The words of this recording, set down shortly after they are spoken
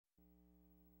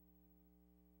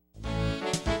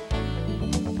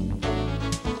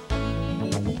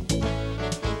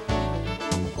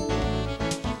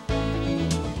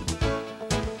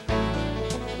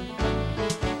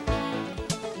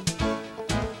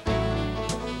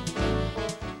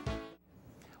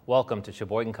Welcome to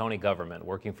Sheboygan County Government,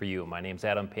 working for you. My name's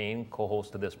Adam Payne,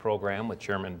 co-host of this program with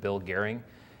Chairman Bill Gehring.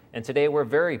 And today we're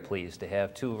very pleased to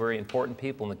have two very important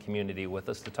people in the community with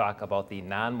us to talk about the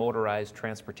non-motorized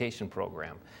transportation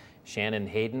program. Shannon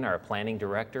Haydin, our planning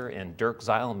director, and Dirk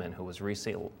Zylman, who was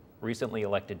recently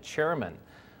elected chairman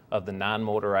of the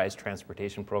Non-Motorized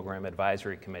Transportation Program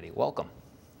Advisory Committee. Welcome.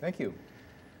 Thank you.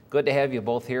 Good to have you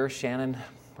both here. Shannon,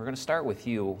 we're going to start with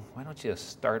you. Why don't you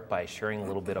start by sharing a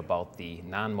little bit about the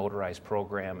non-motorized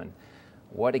program and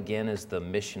what again is the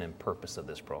mission and purpose of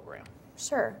this program?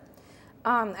 Sure.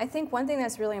 I think one thing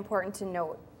that's really important to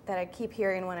note that I keep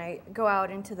hearing when I go out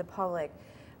into the public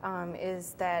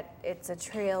is that it's a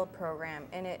trail program,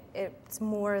 and it's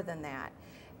more than that.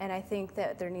 And I think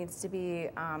that there needs to be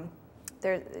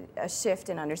a shift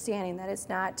in understanding that it's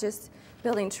not just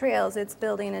building trails, it's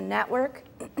building a network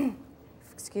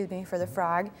excuse me for the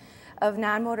frog, of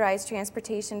non-motorized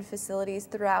transportation facilities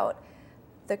throughout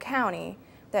the county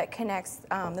that connects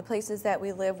the places that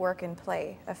we live, work, and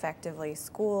play effectively.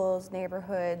 Schools,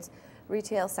 neighborhoods,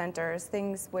 retail centers,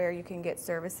 things where you can get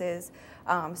services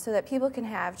so that people can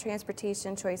have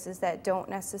transportation choices that don't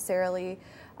necessarily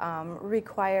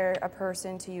require a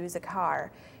person to use a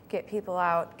car. Get people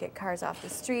out, get cars off the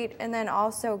street, and then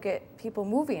also get people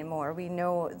moving more. We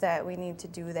know that we need to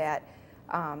do that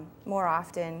more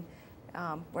often.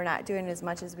 We're not doing as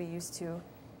much as we used to.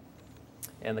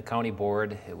 And the county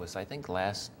board, it was I think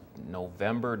last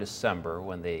November, December,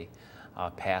 when they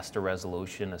passed a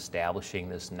resolution establishing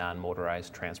this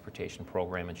non-motorized transportation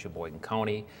program in Sheboygan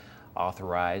County,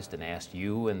 authorized and asked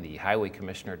you and the highway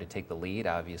commissioner to take the lead.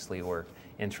 Obviously we're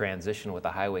in transition with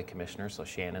the highway commissioner, so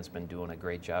Shannon's been doing a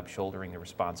great job shouldering the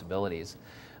responsibilities.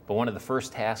 But one of the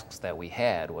first tasks that we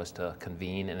had was to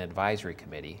convene an advisory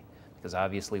committee, because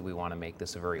obviously we want to make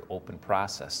this a very open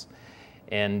process.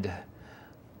 And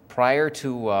prior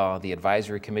to the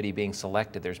advisory committee being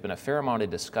selected, there's been a fair amount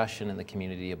of discussion in the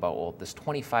community about, well, this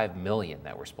 $25 million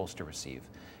that we're supposed to receive.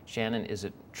 Shannon, is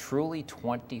it truly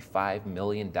 $25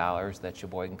 million that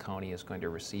Sheboygan County is going to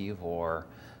receive, or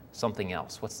something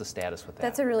else? What's the status with that?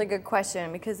 That's a really good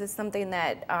question, because it's something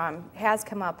that has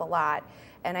come up a lot,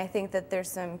 and I think that there's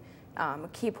some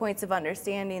key points of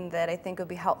understanding that I think would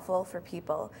be helpful for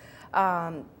people.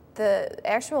 The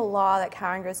actual law that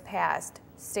Congress passed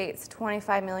states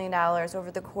 $25 million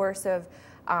over the course of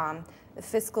the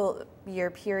fiscal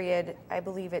year period. I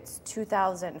believe it's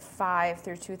 2005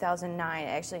 through 2009. It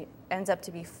actually ends up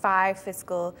to be 5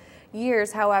 fiscal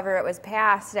years. However, it was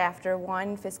passed after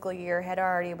 1 fiscal year had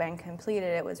already been completed.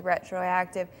 It was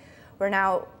retroactive. We're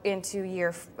now into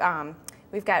year,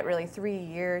 we've got really 3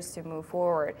 years to move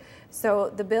forward. So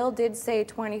the bill did say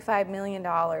 $25 million.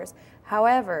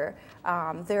 However,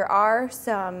 there are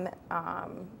some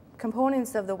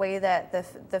components of the way that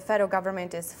the federal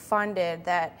government is funded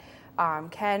that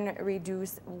can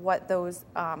reduce what those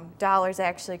dollars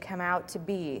actually come out to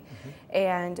be. Mm-hmm.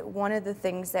 And one of the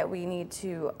things that we need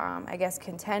to, I guess,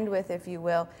 contend with, if you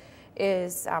will,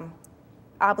 is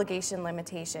obligation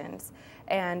limitations.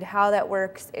 And how that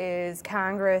works is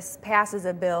Congress passes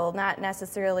a bill not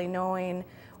necessarily knowing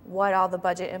what all the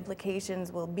budget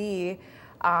implications will be,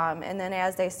 and then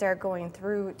as they start going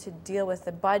through to deal with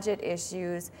the budget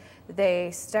issues, they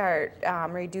start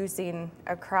reducing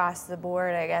across the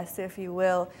board, I guess, if you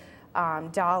will,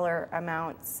 dollar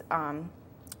amounts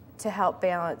to help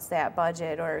balance that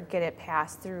budget or get it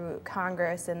passed through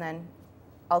Congress and then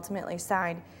ultimately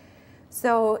signed.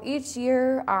 So each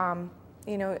year,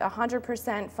 you know,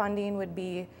 100% funding would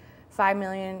be $5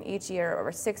 million each year, or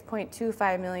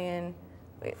 $6.25 million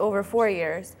over 4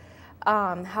 years.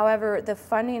 However, the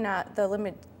funding,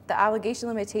 the obligation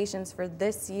limitations for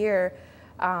this year,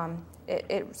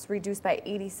 it's reduced by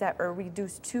 87, or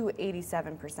reduced to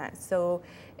 87%. So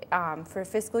for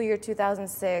fiscal year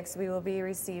 2006, we will be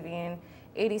receiving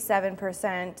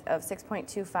 87% of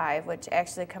 6.25, which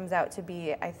actually comes out to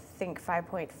be, I think,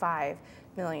 5.5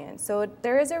 million. So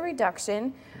there is a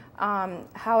reduction.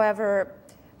 However,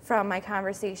 from my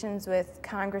conversations with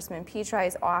Congressman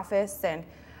Petrie's office and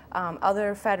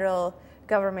other federal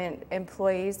government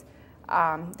employees,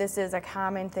 this is a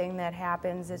common thing that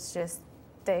happens. It's just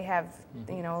they have,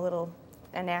 you know,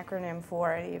 an acronym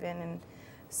for it even, and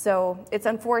so it's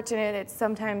unfortunate. It's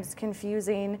sometimes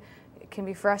confusing. It can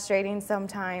be frustrating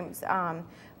sometimes,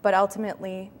 but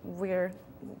ultimately we're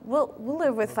we'll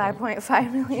live with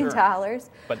 $5.5 million. Sure.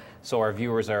 But so our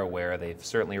viewers are aware, they've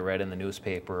certainly read in the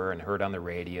newspaper and heard on the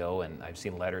radio, and I've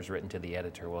seen letters written to the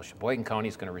editor, well, Sheboygan County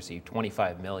is going to receive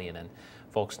 $25 million, and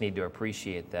folks need to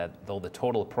appreciate that though the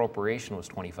total appropriation was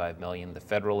 $25 million, the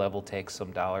federal level takes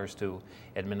some dollars to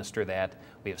administer that.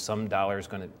 We have some dollars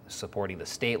going to supporting the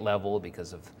state level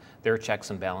because of their checks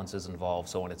and balances involved.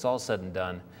 So when it's all said and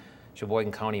done,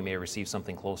 Sheboygan County may receive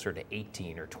something closer to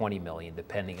 18 or 20 million,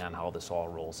 depending on how this all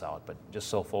rolls out. But just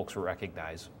so folks will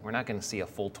recognize, we're not going to see a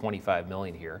full 25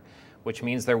 million here, which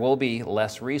means there will be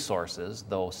less resources,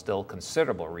 though still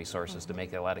considerable resources to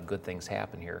make a lot of good things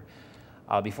happen here.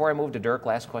 Before I move to Dirk,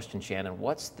 last question, Shannon,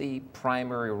 what's the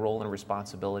primary role and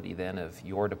responsibility then of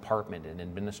your department in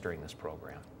administering this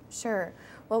program? Sure.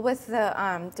 Well, with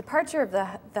the departure of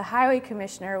the highway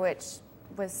commissioner, which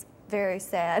was very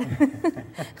sad.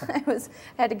 I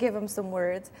had to give him some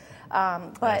words.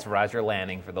 But that's Roger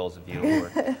Lanning, for those of you who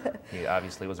were, he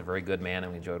obviously was a very good man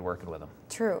and we enjoyed working with him.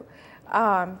 True.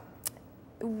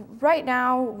 Right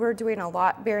now, we're doing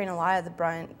bearing a lot of the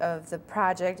brunt of the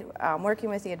project, working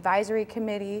with the advisory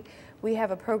committee. We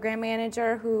have a program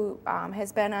manager who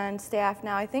has been on staff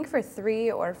now, I think for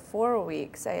 3 or 4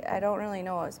 weeks. I don't really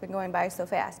know, it's been going by so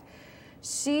fast.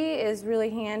 She is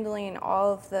really handling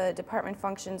all of the department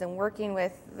functions and working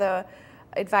with the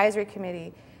advisory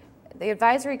committee. The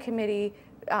advisory committee,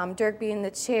 Dirk being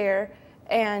the chair,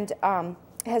 and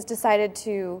has decided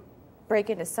to break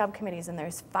into subcommittees, and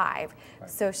there's 5. Right.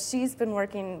 So she's been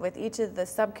working with each of the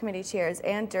subcommittee chairs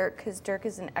and Dirk, because Dirk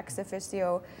is an ex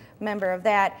officio member of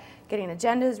that, getting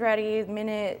agendas ready,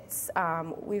 minutes.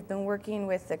 We've been working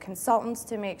with the consultants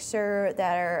to make sure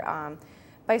that our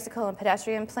bicycle and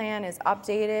pedestrian plan is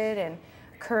updated and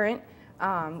current.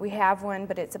 We have one,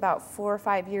 but it's about 4 or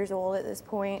 5 years old at this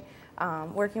point.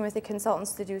 Working with the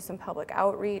consultants to do some public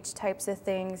outreach types of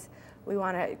things. We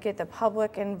want to get the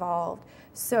public involved.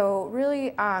 So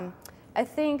really, I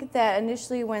think that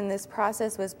initially when this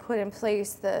process was put in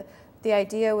place, the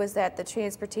idea was that the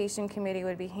Transportation Committee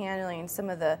would be handling some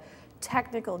of the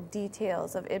technical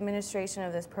details of administration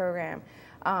of this program.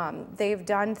 They've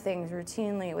done things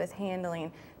routinely with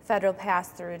handling federal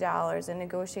pass-through dollars and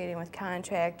negotiating with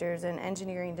contractors and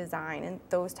engineering design and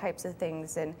those types of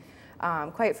things. And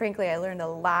quite frankly, I learned a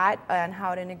lot on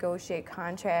how to negotiate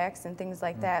contracts and things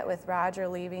like that with Roger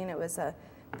leaving. It was a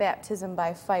baptism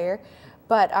by fire.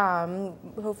 But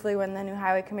hopefully when the new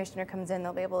highway commissioner comes in,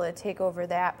 they'll be able to take over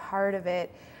that part of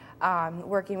it,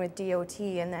 working with DOT,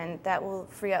 and then that will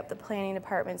free up the planning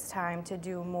department's time to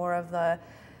do more of the,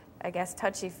 I guess,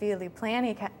 touchy-feely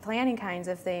planning kinds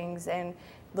of things, and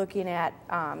looking at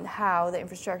how the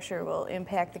infrastructure will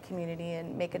impact the community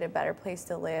and make it a better place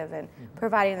to live, and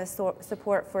providing the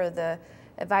support for the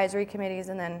advisory committees,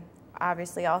 and then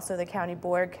obviously also the county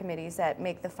board committees that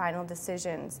make the final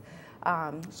decisions.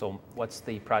 So what's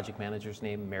the project manager's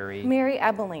name? Mary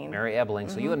Ebeling. Mary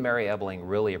Ebeling. So you and Mary Ebeling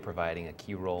really are providing a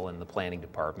key role in the planning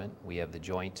department. We have the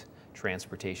joint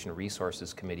Transportation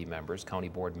Resources Committee members, county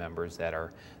board members that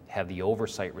have the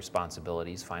oversight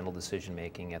responsibilities, final decision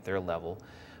making at their level.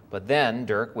 But then,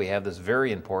 Dirk, we have this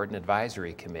very important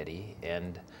advisory committee,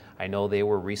 and I know they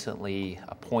were recently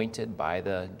appointed by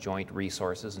the Joint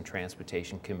Resources and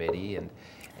Transportation Committee,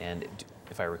 and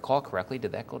if I recall correctly,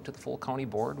 did that go to the full county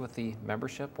board with the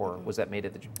membership, or was that made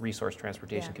at the Resource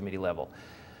Transportation Committee level?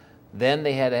 Then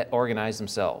they had organized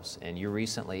themselves, and you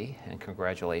recently, and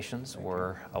congratulations,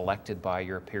 were elected by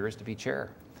your peers to be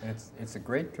chair. It's a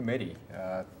great committee.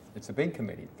 It's a big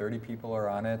committee. 30 people are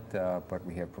on it, but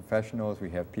we have professionals, we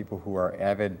have people who are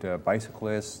avid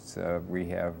bicyclists, we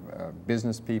have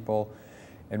business people,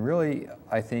 and really,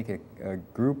 I think a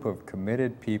group of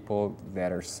committed people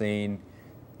that are saying,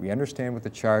 we understand what the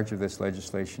charge of this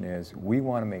legislation is. We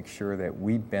want to make sure that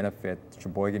we benefit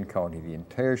Sheboygan County, the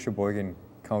entire Sheboygan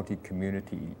County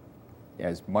community,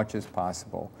 as much as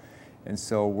possible. And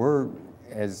so we're,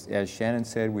 as Shannon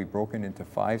said, we've broken into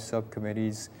 5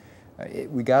 subcommittees.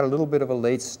 We got a little bit of a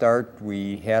late start.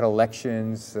 We had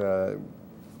elections.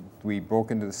 We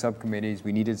broke into the subcommittees.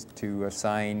 We needed to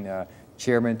assign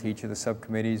chairman to each of the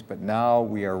subcommittees, but now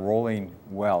we are rolling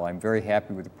well. I'm very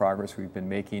happy with the progress we've been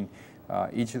making.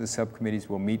 Each of the subcommittees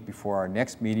will meet before our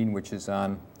next meeting, which is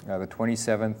on the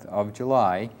 27th of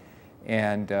July.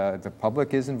 And the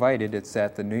public is invited. It's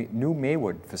at the new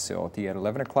Maywood facility at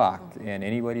 11 o'clock. And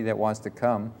anybody that wants to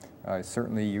come,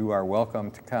 certainly you are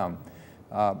welcome to come.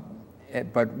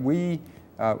 But we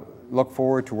look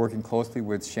forward to working closely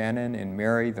with Shannon and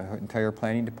Mary, the entire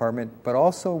planning department, but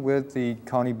also with the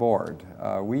county board.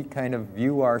 We kind of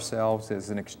view ourselves as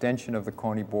an extension of the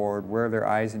county board. We're their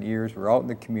eyes and ears. We're out in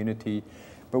the community.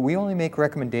 but we only make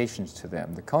recommendations to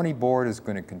them. The county board is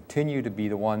going to continue to be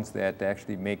the ones that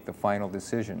actually make the final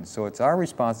decision. So it's our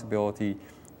responsibility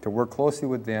to work closely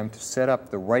with them to set up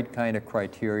the right kind of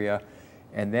criteria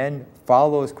and then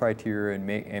follow those criteria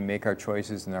and make our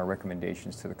choices and our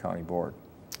recommendations to the county board.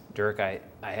 Dirk, I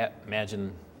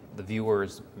imagine the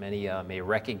viewers, many may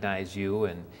recognize you,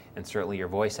 and certainly your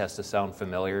voice has to sound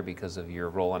familiar because of your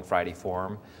role on Friday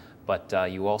Forum. But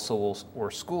you also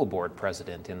were school board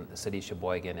president in the city of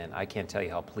Sheboygan, and I can't tell you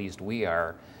how pleased we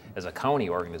are as a county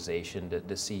organization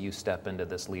to see you step into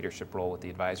this leadership role with the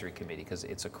advisory committee, because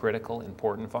it's a critical,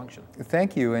 important function.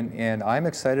 Thank you, and I'm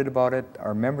excited about it.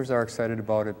 Our members are excited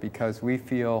about it because we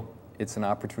feel it's an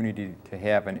opportunity to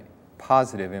have a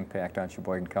positive impact on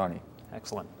Sheboygan County.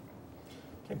 Excellent.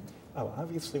 Okay.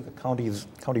 Obviously, the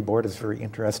county board is very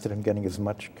interested in getting as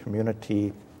much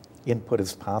community input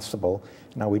as possible.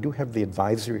 Now, we do have the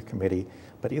advisory committee,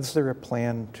 but is there a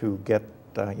plan to get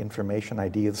information,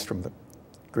 ideas from the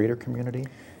greater community?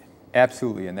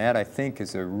 Absolutely, and that I think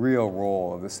is a real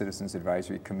role of the Citizens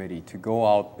Advisory Committee, to go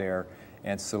out there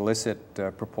and solicit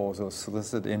proposals,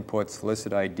 solicit input,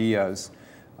 solicit ideas,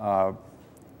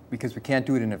 because we can't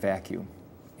do it in a vacuum.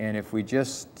 And if we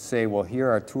just say, well, here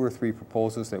are 2 or 3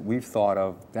 proposals that we've thought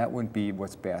of, that wouldn't be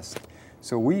what's best.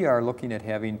 So we are looking at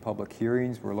having public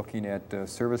hearings. We're looking at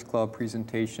service club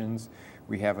presentations.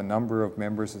 We have a number of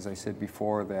members, as I said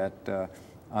before, that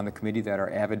on the committee that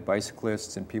are avid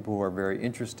bicyclists and people who are very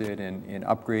interested in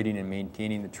upgrading and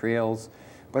maintaining the trails.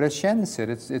 But as Shannon said,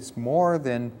 it's more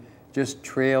than just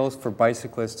trails for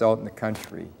bicyclists out in the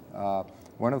country.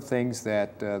 One of the things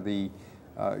that the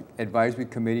advisory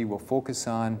committee will focus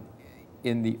on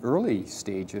in the early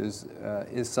stages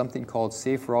is something called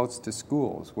Safe Routes to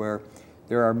Schools, where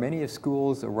there are many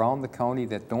schools around the county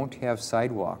that don't have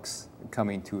sidewalks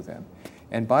coming to them.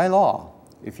 And by law,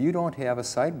 if you don't have a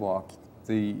sidewalk,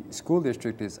 the school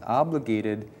district is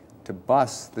obligated to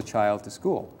bus the child to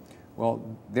school. Well,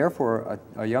 therefore,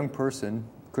 a young person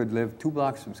could live 2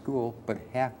 blocks from school but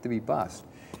have to be bused.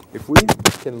 If we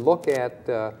can look at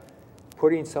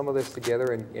putting some of this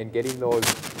together and getting those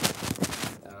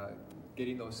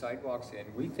sidewalks in,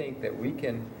 we think that we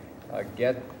can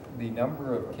get the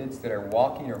number of kids that are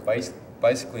walking or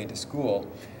bicycling to school.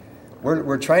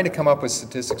 We're trying to come up with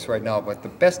statistics right now, but the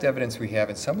best evidence we have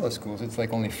in some of the schools, it's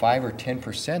like only 5 or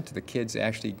 10% of the kids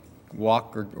actually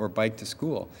walk or bike to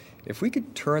school. If we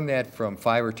could turn that from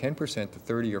 5 or 10% to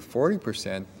 30 or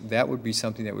 40%, that would be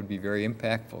something that would be very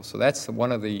impactful. So that's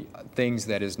one of the things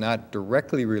that is not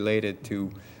directly related to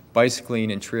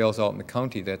bicycling and trails out in the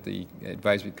county that the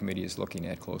advisory committee is looking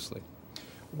at closely.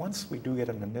 Once we do get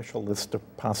an initial list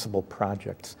of possible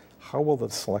projects, how will the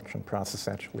selection process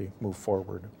actually move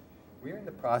forward? We are in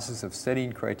the process of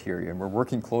setting criteria, and we're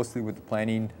working closely with the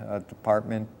planning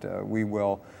department. We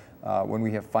will, when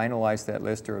we have finalized that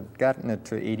list or gotten it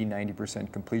to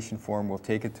 80–90% completion form, we'll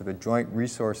take it to the Joint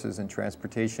Resources and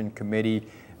Transportation Committee,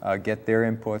 get their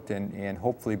input and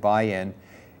hopefully buy-in.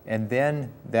 And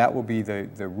then that will be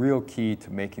the real key to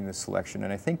making the selection,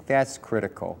 and I think that's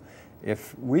critical.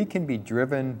 If we can be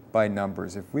driven by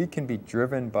numbers, if we can be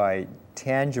driven by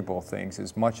tangible things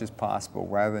as much as possible,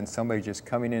 rather than somebody just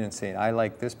coming in and saying, I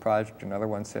like this project, another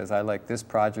one says, I like this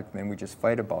project, and then we just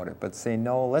fight about it. But say,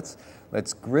 no, let's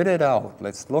grit it out.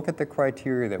 Let's look at the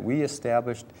criteria that we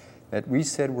established, that we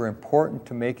said were important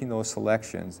to making those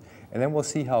selections, and then we'll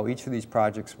see how each of these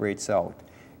projects rates out.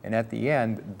 And at the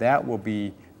end, that will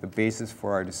be the basis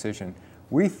for our decision.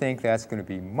 We think that's going to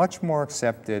be much more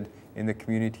accepted in the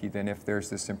community than if there's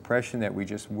this impression that we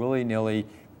just willy-nilly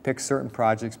pick certain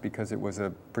projects because it was a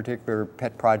particular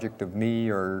pet project of me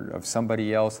or of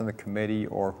somebody else on the committee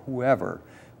or whoever.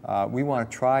 We want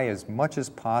to try as much as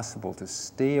possible to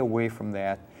stay away from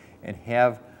that and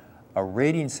have a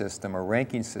rating system, a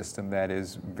ranking system that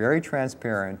is very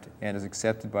transparent and is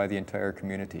accepted by the entire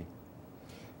community.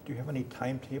 Do you have any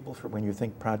timetable for when you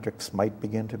think projects might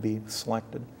begin to be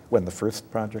selected? When the first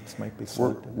projects might be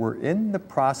selected? We're in the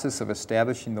process of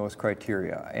establishing those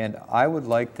criteria, and I would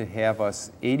like to have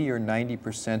us 80 or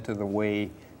 90% of the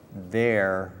way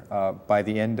there by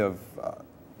the end of,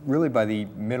 really by the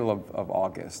middle of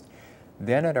August.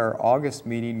 Then at our August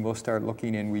meeting, we'll start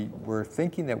looking, and we're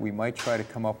thinking that we might try to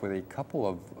come up with a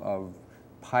couple of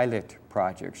pilot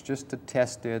projects just to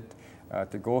test it,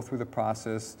 to go through the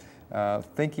process.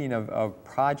 Thinking of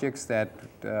projects that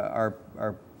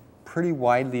are pretty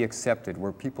widely accepted,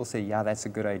 where people say, yeah, that's a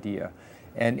good idea.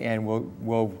 And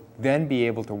we'll then be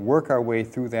able to work our way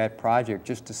through that project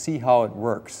just to see how it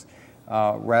works,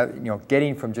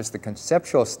 getting from just the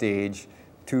conceptual stage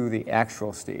to the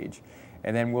actual stage.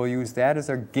 And then we'll use that as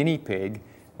our guinea pig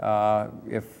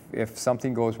If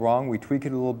something goes wrong, we tweak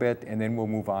it a little bit, and then we'll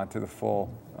move on to the full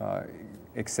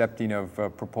accepting of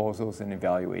proposals and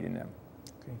evaluating them.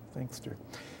 Okay, thanks, Dirk.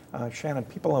 Shannon,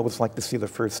 people always like to see the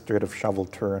first dirt of shovel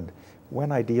turned.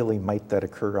 When ideally might that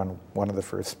occur on one of the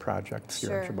first projects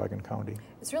here in Sheboygan County?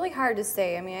 It's really hard to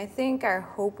say. I mean, I think our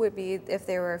hope would be if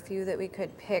there were a few that we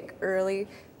could pick early,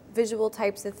 visual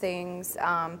types of things,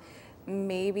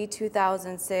 maybe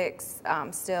 2006,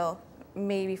 still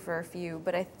maybe for a few,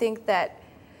 but I think that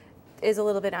is a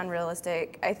little bit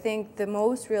unrealistic. I think the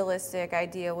most realistic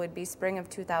idea would be spring of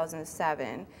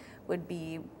 2007 would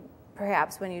be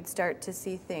perhaps when you'd start to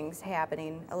see things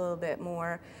happening a little bit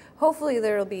more. Hopefully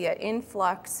there will be an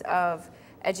influx of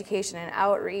education and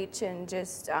outreach and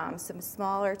just some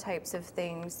smaller types of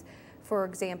things. For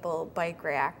example, bike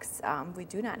racks. We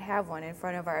do not have one in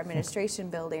front of our administration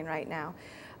building right now.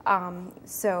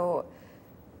 So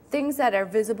things that are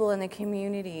visible in the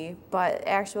community, but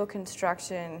actual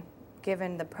construction,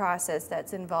 given the process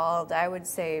that's involved, I would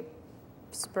say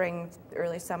spring,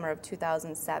 early summer of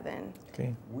 2007.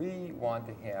 Okay. We want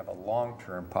to have a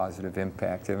long-term positive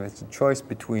impact. If it's a choice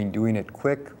between doing it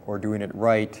quick or doing it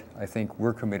right, I think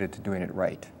we're committed to doing it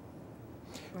right.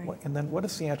 Right. And then what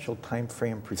is the actual time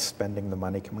frame for spending the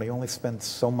money? Can we only spend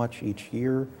so much each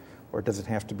year, or does it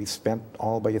have to be spent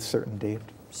all by a certain date?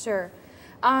 Sure.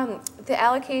 The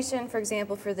allocation, for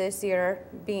example, for this year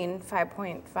being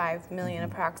 $5.5 million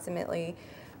approximately,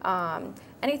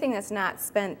 anything that's not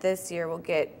spent this year will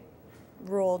get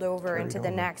rolled over into the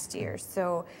next year.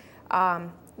 So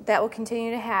that will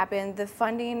continue to happen. The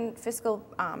funding fiscal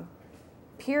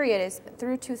period is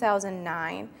through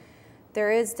 2009.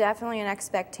 There is definitely an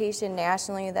expectation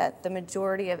nationally that the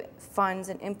majority of funds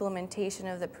and implementation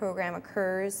of the program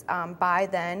occurs by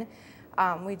then.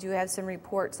 We do have some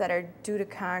reports that are due to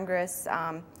Congress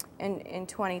in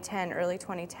 2010, early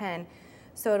 2010.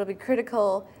 So it'll be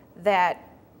critical that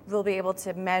we'll be able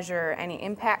to measure any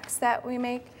impacts that we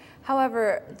make.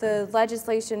 However, the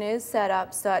legislation is set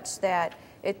up such that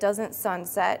it doesn't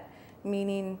sunset,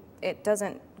 meaning it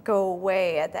doesn't go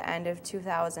away at the end of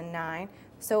 2009.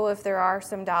 So if there are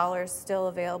some dollars still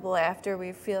available after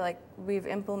we feel like we've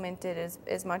implemented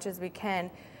as much as we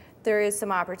can, there is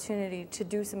some opportunity to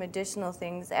do some additional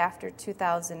things after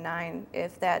 2009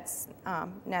 if that's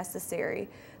necessary.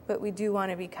 But we do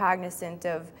want to be cognizant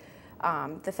of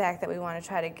the fact that we want to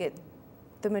try to get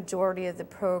the majority of the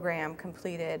program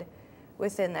completed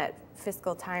within that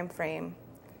fiscal time frame.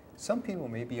 Some people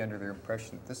may be under the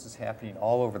impression that this is happening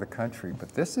all over the country, but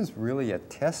this is really a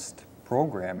test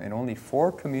program in only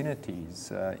 4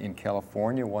 communities in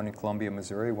California, 1 in Columbia,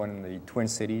 Missouri, 1 in the Twin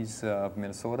Cities of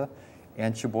Minnesota,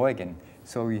 and Sheboygan.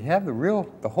 So you have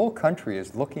the whole country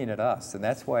is looking at us, and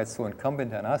that's why it's so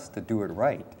incumbent on us to do it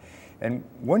right. And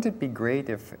wouldn't it be great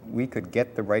if we could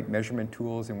get the right measurement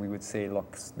tools and we would say,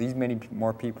 look, these many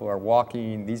more people are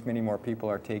walking, these many more people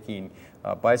are taking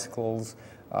bicycles.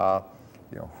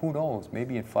 You know, who knows,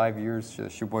 maybe in 5 years,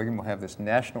 Sheboygan will have this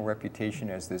national reputation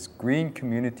as this green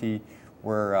community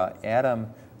where Adam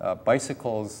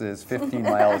bicycles is 15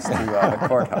 miles to the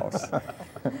courthouse.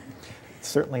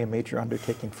 Certainly a major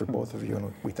undertaking for both of you,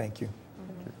 and we thank you.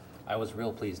 I was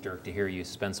real pleased, Dirk, to hear you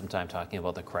spend some time talking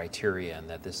about the criteria and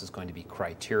that this is going to be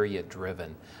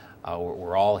criteria-driven.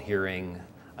 We're all hearing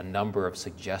a number of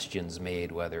suggestions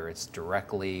made, whether it's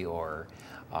directly or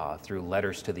through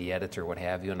letters to the editor, what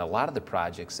have you, and a lot of the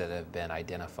projects that have been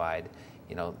identified,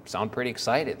 you know, sound pretty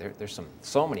excited. There's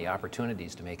so many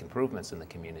opportunities to make improvements in the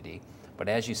community, but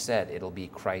as you said, it'll be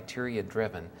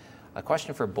criteria-driven. A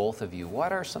question for both of you: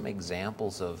 what are some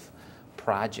examples of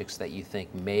projects that you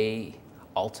think may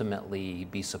ultimately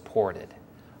be supported?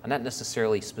 Not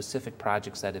necessarily specific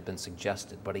projects that have been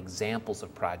suggested, but examples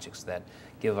of projects that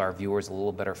give our viewers a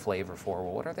little better flavor for,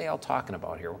 well, what are they all talking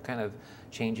about here? What kind of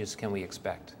changes can we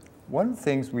expect? One of the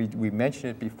things, we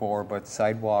mentioned it before, but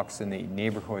sidewalks in the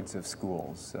neighborhoods of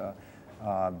schools.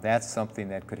 That's something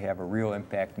that could have a real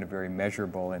impact and a very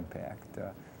measurable impact.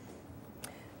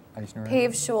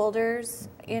 Paved shoulders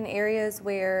in areas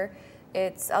where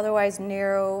it's otherwise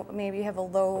narrow, maybe you have a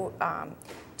low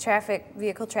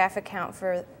vehicle traffic count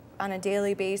on a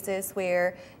daily basis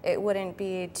where it wouldn't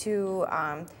be too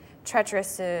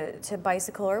treacherous to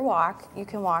bicycle or walk. You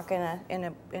can walk in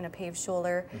a paved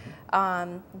shoulder.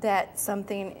 That's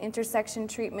something, intersection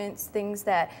treatments, things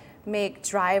that make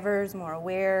drivers more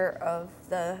aware of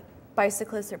the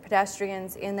bicyclists or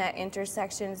pedestrians in that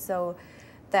intersection, so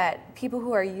that people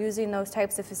who are using those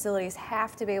types of facilities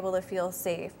have to be able to feel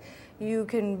safe. You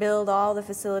can build all the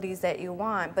facilities that you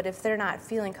want, but if they're not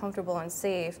feeling comfortable and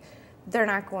safe, they're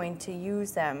not going to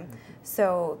use them.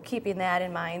 So keeping that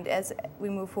in mind as we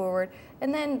move forward.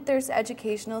 And then there's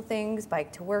educational things,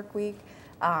 Bike to Work Week.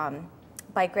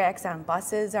 Bike racks on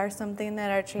buses are something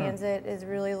that our transit is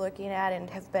really looking at and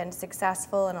have been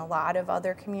successful in a lot of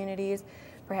other communities.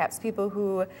 Perhaps people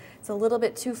who it's a little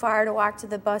bit too far to walk to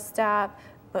the bus stop,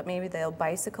 but maybe they'll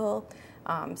bicycle.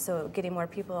 So getting more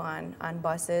people on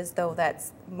buses, though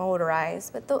that's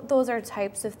motorized. But those are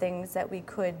types of things that we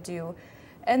could do.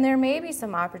 And there may be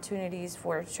some opportunities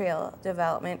for trail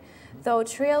development, though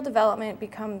trail development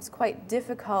becomes quite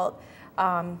difficult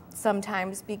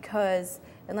sometimes because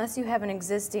unless you have an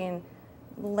existing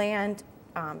land,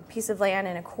 piece of land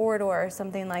in a corridor or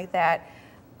something like that,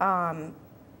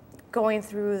 going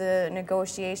through the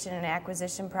negotiation and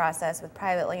acquisition process with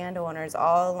private landowners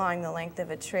all along the length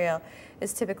of a trail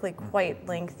is typically quite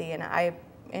lengthy, and I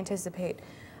anticipate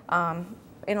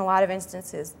in a lot of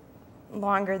instances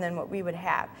longer than what we would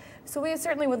have. So we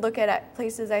certainly would look at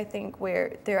places, I think,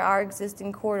 where there are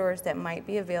existing corridors that might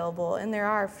be available, and there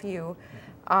are a few.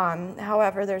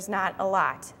 However, there's not a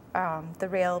lot. The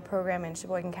rail program in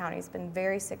Sheboygan County has been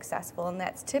very successful, and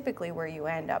that's typically where you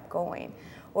end up going,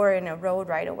 or in a road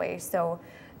right away. So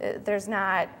there's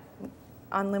not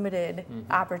unlimited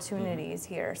opportunities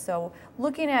here. So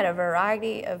looking at a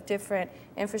variety of different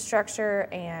infrastructure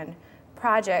and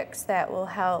projects that will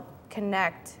help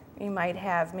connect, you might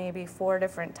have maybe 4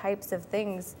 different types of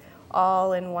things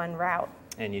all in one route.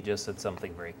 And you just said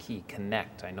something very key,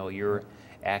 connect. I know you're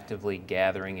actively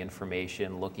gathering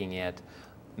information, looking at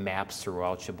maps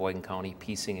throughout Sheboygan County,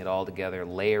 piecing it all together,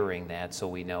 layering that so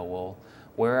we know, well,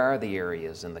 where are the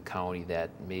areas in the county that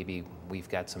maybe we've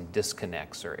got some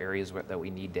disconnects or areas that we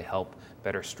need to help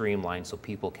better streamline so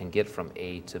people can get from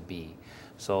A to B.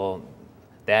 So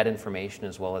that information,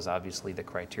 as well as obviously the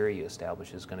criteria you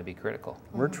establish, is going to be critical.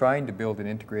 We're trying to build an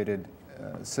integrated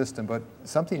system, but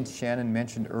something Shannon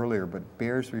mentioned earlier but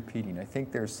bears repeating. I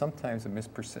think there's sometimes a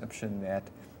misperception that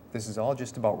this is all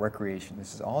just about recreation.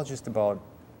 This is all just about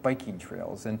biking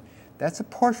trails, and that's a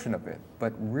portion of it.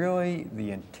 But really,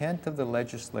 the intent of the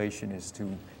legislation is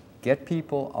to get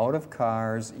people out of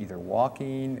cars, either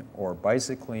walking or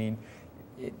bicycling,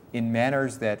 in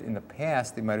manners that in the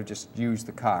past they might have just used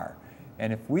the car.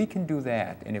 And if we can do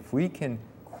that, and if we can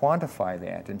quantify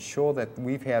that and show that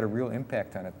we've had a real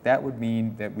impact on it, that would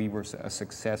mean that we were a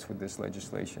success with this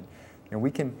legislation. You know,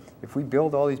 we can, if we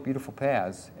build all these beautiful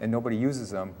paths and nobody uses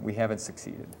them, we haven't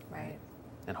succeeded. Right.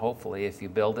 And hopefully, if you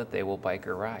build it, they will bike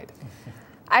or ride.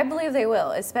 I believe they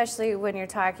will, especially when you're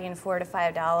talking $4 to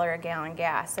 $5 a gallon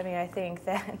gas. I mean, I think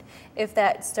that if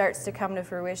that starts to come to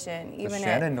fruition, even Does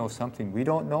Shannon know something we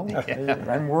don't know?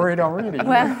 I'm worried already.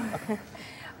 Well,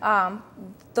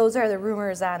 those are the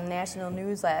rumors on national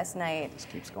news last night. This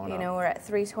keeps going You up. know, we're at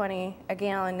 $3.20 a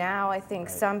gallon now. I think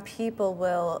some people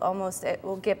will almost, it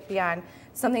will get beyond,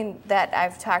 something that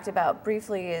I've talked about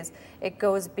briefly is it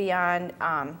goes beyond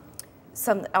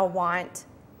a want.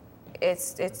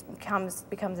 It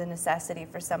becomes a necessity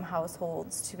for some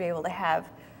households to be able to have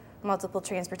multiple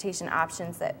transportation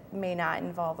options that may not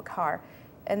involve a car.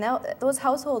 And those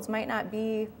households might not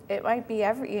be, it might be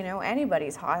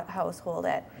anybody's household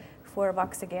at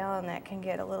 $4 a gallon. That can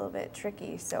get a little bit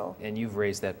tricky, so. And you've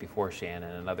raised that before,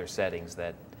 Shannon, in other settings,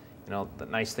 that, you know, the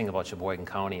nice thing about Sheboygan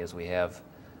County is we have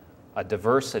a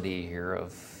diversity here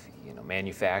of, you know,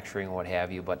 manufacturing and what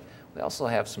have you, but we also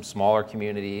have some smaller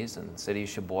communities in the city of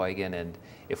Sheboygan, and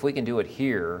if we can do it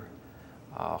here,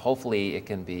 hopefully it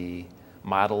can be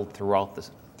modeled throughout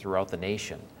the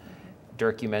nation.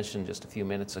 Dirk, you mentioned just a few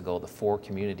minutes ago the 4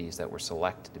 communities that were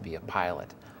selected to be a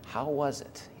pilot. How was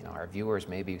it? You know, our viewers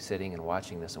may be sitting and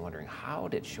watching this and wondering, how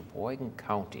did Sheboygan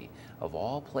County, of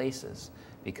all places,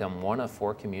 become one of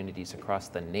 4 communities across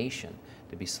the nation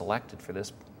to be selected for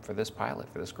this pilot,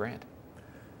 for this grant?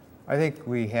 I think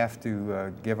we have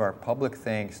to give our public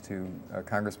thanks to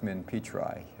Congressman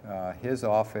Petri. His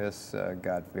office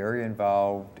got very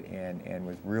involved and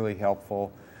was really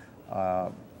helpful.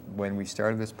 When we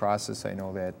started this process, I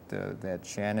know that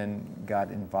Shannon got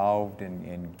involved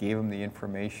and gave him the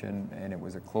information, and it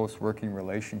was a close working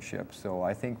relationship. So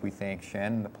I think we thank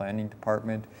Shannon, the planning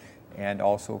department, and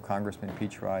also Congressman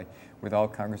Petri.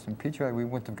 Without Congressman Petri, we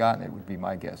wouldn't have gotten it, would be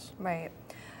my guess. Right.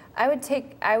 I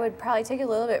would probably take it a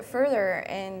little bit further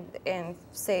and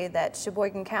say that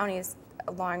Sheboygan County's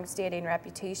long-standing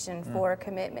reputation for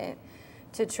commitment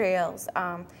to trails.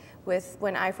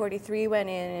 When I-43 went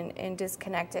in and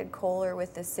disconnected Kohler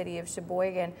with the city of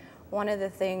Sheboygan, one of the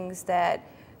things that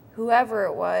whoever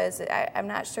it was, I'm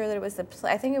not sure that it was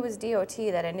I think it was DOT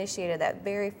that initiated that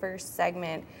very first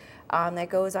segment that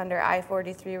goes under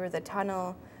I-43 where the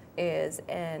tunnel is,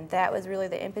 and that was really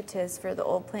the impetus for the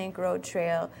Old Plank Road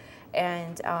Trail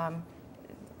and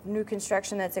new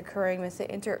construction that's occurring with the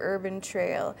interurban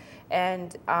trail.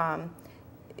 And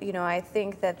you know, I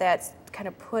think that that's kind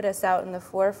of put us out in the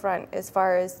forefront as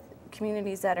far as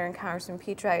communities that are in Congressman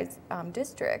Petri's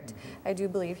district. Mm-hmm. I do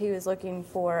believe he was looking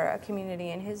for a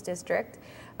community in his district.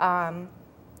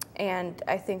 And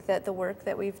I think that the work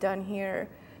that we've done here,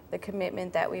 the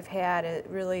commitment that we've had, it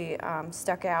really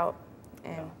stuck out.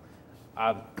 And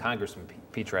Congressman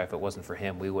Petri, if it wasn't for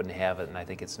him, we wouldn't have it. And I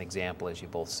think it's an example, as you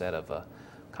both said, of a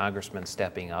congressman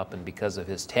stepping up. And because of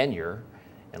his tenure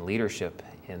and leadership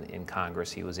in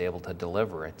Congress, he was able to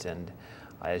deliver it. And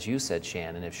as you said,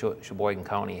 Shannon, if Sheboygan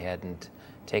County hadn't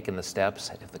taken the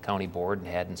steps, if the county board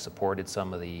hadn't supported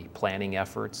some of the planning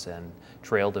efforts and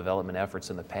trail development efforts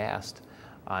in the past,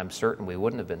 I'm certain we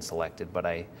wouldn't have been selected. But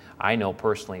I know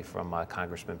personally from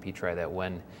Congressman Petri that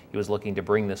when he was looking to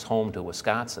bring this home to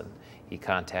Wisconsin, he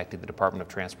contacted the Department of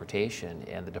Transportation,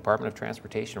 and the Department of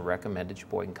Transportation recommended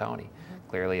Sheboygan County. Mm-hmm.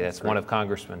 Clearly that's one of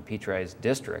Congressman Petri's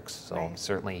districts, so right.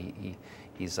 Certainly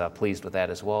he's pleased with that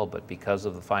as well. But because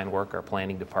of the fine work our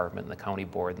planning department and the county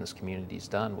board and this community's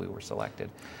done, we were selected.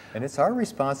 And it's our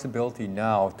responsibility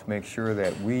now to make sure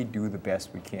that we do the best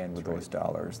we can with those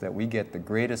dollars, that we get the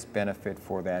greatest benefit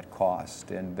for that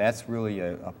cost. And that's really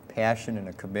a passion and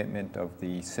a commitment of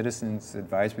the Citizens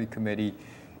Advisory Committee.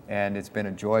 And it's been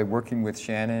a joy working with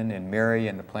Shannon and Mary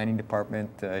and the planning department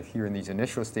here in these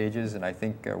initial stages. And I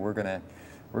think we're going to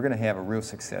have a real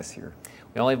success here.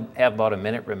 We only have about a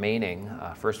minute remaining.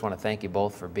 First, I want to thank you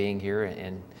both for being here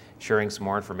and sharing some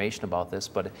more information about this.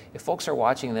 But if folks are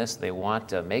watching this, they want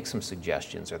to make some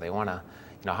suggestions, or they want to,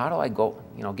 how do I go,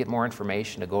 get more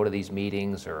information to go to these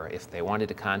meetings, or if they wanted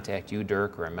to contact you,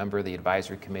 Dirk, or a member of the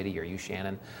advisory committee, or you,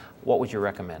 Shannon, what would you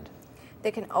recommend?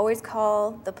 They can always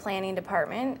call the planning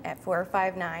department at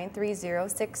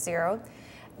 459-3060.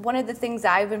 One of the things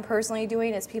I've been personally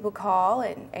doing is people call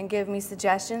and give me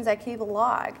suggestions. I keep a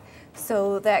log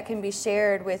so that can be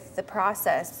shared with the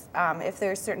process. If there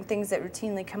are certain things that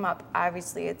routinely come up,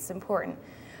 obviously it's important.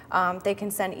 They can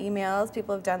send emails.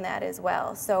 People have done that as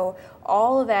well. So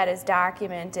all of that is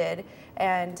documented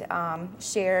and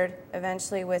shared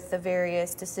eventually with the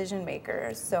various decision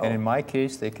makers. So, and in my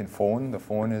case, they can phone. My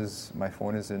phone is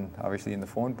obviously in the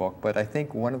phone book. But I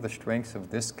think one of the strengths of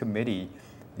this committee,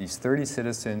 these 30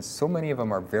 citizens, so many of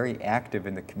them are very active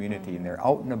in the community, and they're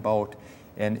out and about.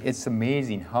 And it's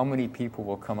amazing how many people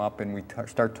will come up and we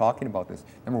start talking about this.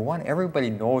 Number one, everybody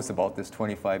knows about this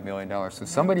 $25 million, so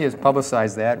somebody has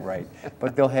publicized that right.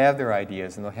 But they'll have their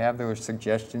ideas and they'll have their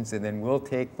suggestions, and then we'll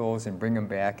take those and bring them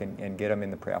back and get them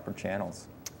in the proper channels.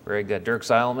 Very good. Dirk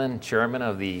Zylman, Chairman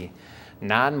of the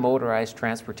Non-Motorized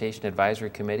Transportation Advisory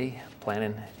Committee,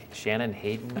 Shannon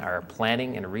Haydin, our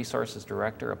Planning and Resources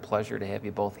Director. A pleasure to have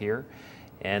you both here.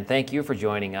 And thank you for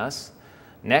joining us.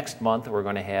 Next month, we're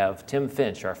going to have Tim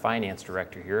Finch, our Finance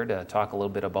Director, here to talk a little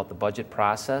bit about the budget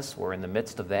process. We're in the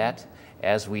midst of that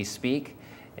as we speak,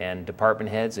 and department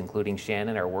heads, including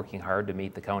Shannon, are working hard to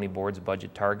meet the county board's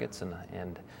budget targets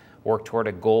and work toward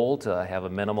a goal to have a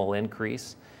minimal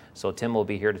increase. So Tim will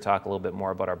be here to talk a little bit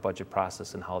more about our budget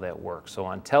process and how that works. So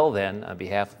until then, on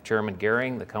behalf of Chairman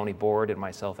Gehring, the county board, and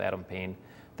myself, Adam Payne,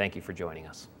 thank you for joining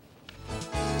us.